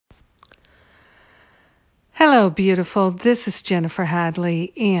Hello, beautiful. This is Jennifer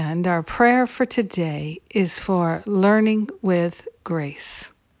Hadley, and our prayer for today is for learning with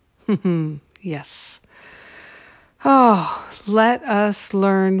grace. Yes. Oh, let us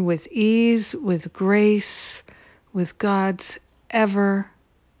learn with ease, with grace, with God's ever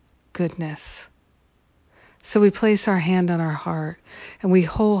goodness. So we place our hand on our heart and we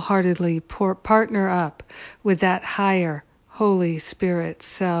wholeheartedly partner up with that higher Holy Spirit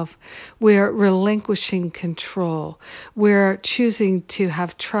self. We're relinquishing control. We're choosing to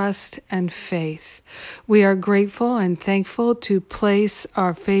have trust and faith. We are grateful and thankful to place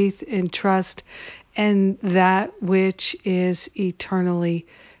our faith and trust in that which is eternally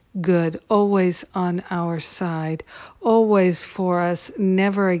good, always on our side, always for us,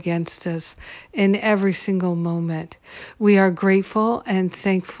 never against us, in every single moment. We are grateful and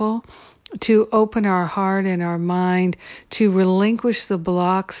thankful to open our heart and our mind to relinquish the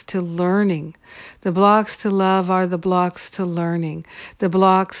blocks to learning. The blocks to love are the blocks to learning. The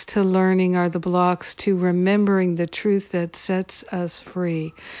blocks to learning are the blocks to remembering the truth that sets us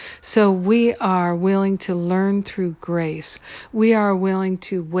free. So we are willing to learn through grace. We are willing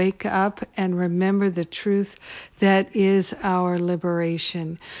to wake up and remember the truth that is our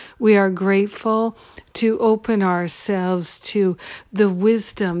liberation. We are grateful to open ourselves to the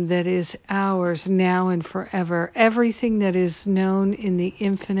wisdom that is ours now and forever. Everything that is known in the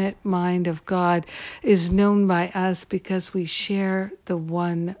infinite mind of God is known by us because we share the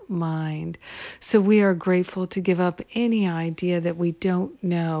one mind. So we are grateful to give up any idea that we don't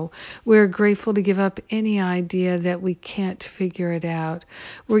know. We're grateful to give up any idea that we can't figure it out.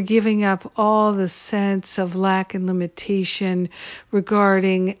 We're giving up all the sense of lack and limitation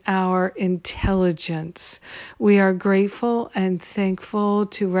regarding our intelligence. We are grateful and thankful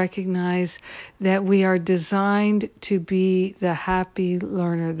to recognize that we are designed to be the happy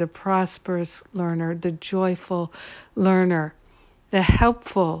learner, the prosperous learner, the joyful learner, the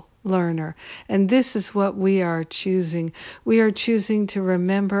helpful learner. And this is what we are choosing. We are choosing to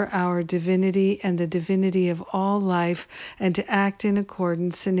remember our divinity and the divinity of all life and to act in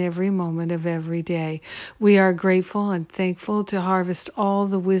accordance in every moment of every day. We are grateful and thankful to harvest all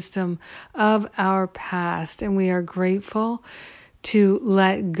the wisdom of our past, and we are grateful to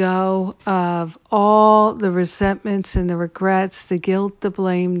let go of all the resentments and the regrets, the guilt, the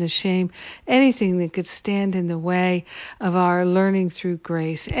blame, the shame, anything that could stand in the way of our learning through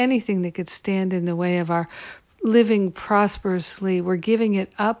grace, anything that could stand in the way of our living prosperously. We're giving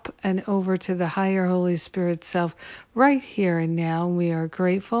it up and over to the higher Holy Spirit self right here and now. We are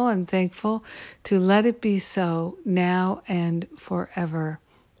grateful and thankful to let it be so now and forever.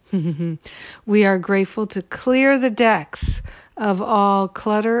 We are grateful to clear the decks of all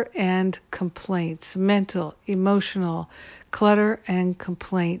clutter and complaints, mental, emotional clutter and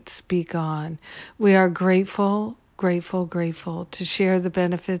complaints be gone. We are grateful to share the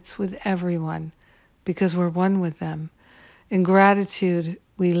benefits with everyone because we're one with them. In gratitude,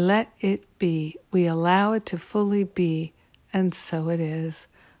 we let it be. We allow it to fully be, and so it is.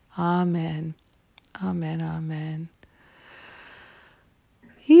 Amen. Amen. Amen.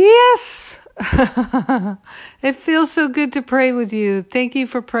 Yes! It feels so good to pray with you. Thank you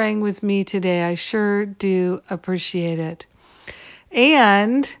for praying with me today. I sure do appreciate it.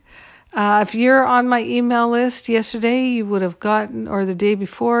 And if you're on my email list yesterday, you would have gotten, or the day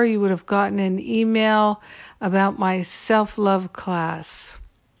before, you would have gotten an email about my self-love class.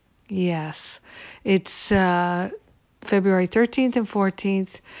 Yes, it's February 13th and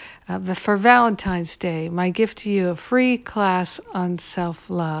 14th for Valentine's Day. My gift to you, a free class on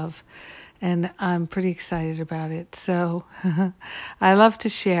self-love. And I'm pretty excited about it. So I love to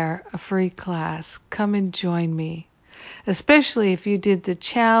share a free class. Come and join me. Especially if you did the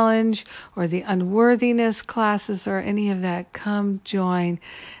challenge or the unworthiness classes or any of that, come join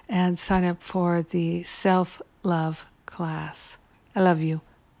and sign up for the self-love class. I love you.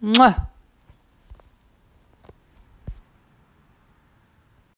 Mwah!